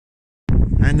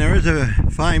And there is a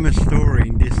famous story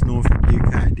in this Norfolk,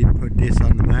 UK. I did put this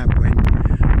on the map, went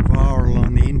viral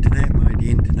on the internet, made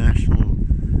the international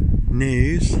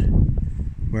news,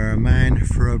 where a man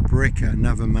threw a brick at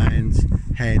another man's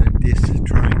head at this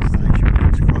train station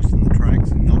when he was crossing the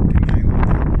tracks and knocked him out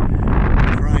on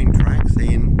the train tracks.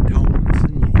 Ian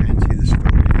Tomlinson, you can see the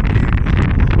story if you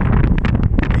Google.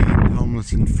 Ian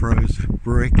Tomlinson throws a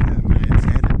brick at a man's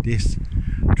head at this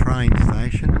train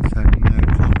station. It's only no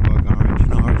Clockwork Orange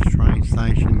Norwich train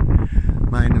station.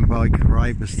 Mountain bike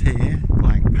rapist here,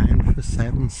 Black Panther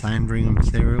 7, Sandringham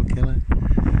serial killer,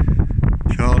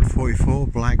 Child 44,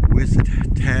 Black Wizard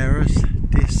terrorist,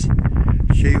 this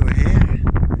shooter here.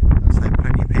 I say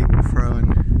plenty of people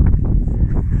throwing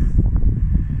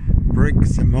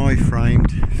bricks at my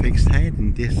framed fixed head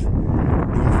in this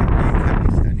Norfolk, UK.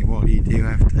 It's only what you do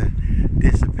have to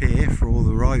disappear for all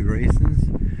the right reasons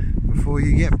before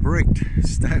you get bricked,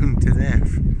 stoned to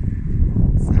death.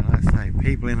 So I say,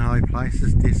 people in high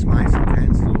places dismiss and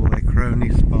cancel all their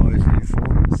cronies, spies and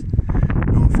informers.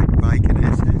 Norfolk Bacon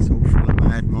SS, all full of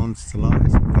mad monster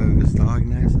lies and bogus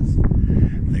diagnoses.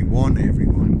 They want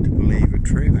everyone to believe it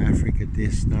true. Africa,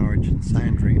 Dis, Norwich and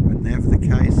Sandringham, but never the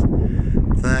case.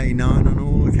 39 on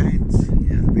all accounts.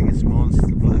 Yeah, the biggest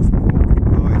monster bluff,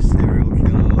 porcupine, serial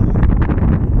killer lie.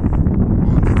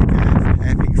 Monster gaff,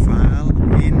 epic fail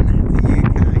in the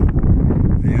UK.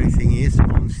 The only thing is,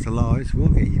 monster lies will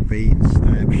get you beaten,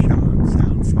 stabbed, shot and set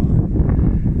on fire.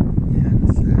 Yeah,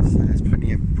 so there's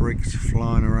plenty of bricks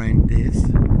flying around this,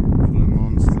 full of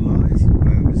monster lies and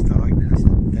bogus diagnosis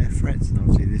and death threats, and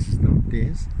obviously this is not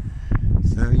this,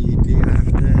 so you do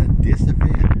have to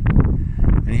disappear.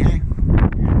 Anyhow,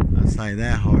 I say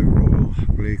they're high royal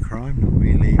blue crime, not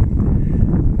me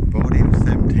leaving the body of a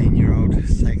 17-year-old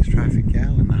sex trafficked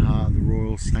gal in the heart of the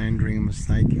Royal Sandringham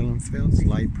Estate killing fields,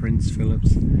 late Prince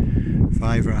Philip's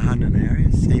favourite hunting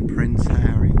area. See Prince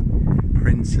Harry,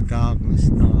 Prince of Darkness,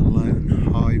 not alone,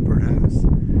 hybrid house.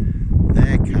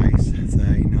 Their case,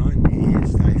 39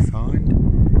 years they find.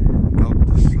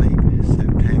 Doctor Sleep,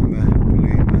 September,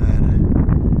 blue murder,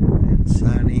 and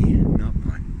Sunny, not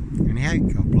mine. Anyhow,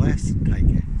 God bless, take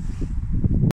care.